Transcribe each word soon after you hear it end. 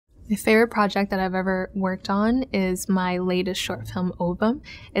My favorite project that I've ever worked on is my latest short film, Ovum.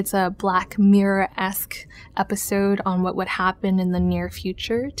 It's a Black Mirror-esque episode on what would happen in the near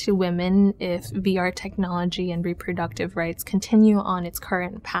future to women if VR technology and reproductive rights continue on its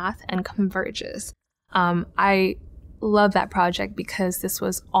current path and converges. I love that project because this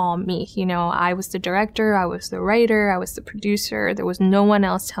was all me. You know, I was the director, I was the writer, I was the producer. There was no one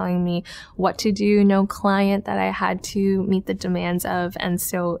else telling me what to do, no client that I had to meet the demands of. And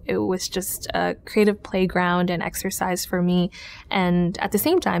so it was just a creative playground and exercise for me. And at the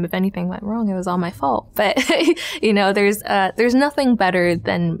same time, if anything went wrong, it was all my fault. But, you know, there's nothing better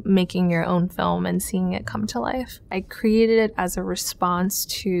than making your own film and seeing it come to life. I created it as a response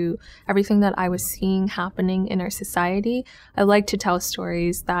to everything that I was seeing happening in our society. I like to tell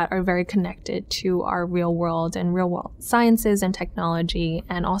stories that are very connected to our real world and real world sciences and technology,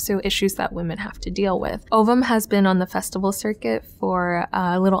 and also issues that women have to deal with. Ovum has been on the festival circuit for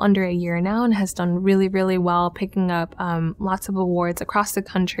a little under a year now and has done really, really well, picking up lots of awards across the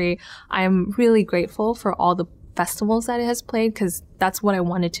country. I am really grateful for all the festivals that it has played, because that's what I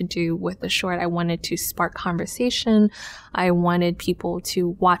wanted to do with the short. I wanted to spark conversation. I wanted people to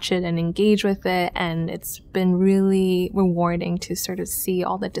watch it and engage with it, and it's been really rewarding to sort of see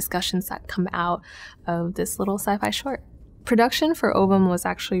all the discussions that come out of this little sci-fi short. Production for Ovum was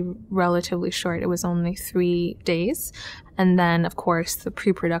actually relatively short. It was only 3 days. And then, of course, the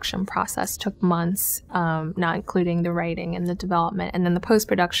pre-production process took months, not including the writing and the development. And then the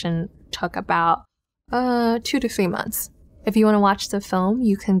post-production took about 2 to 3 months. If you want to watch the film,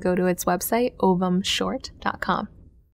 you can go to its website, ovumshort.com.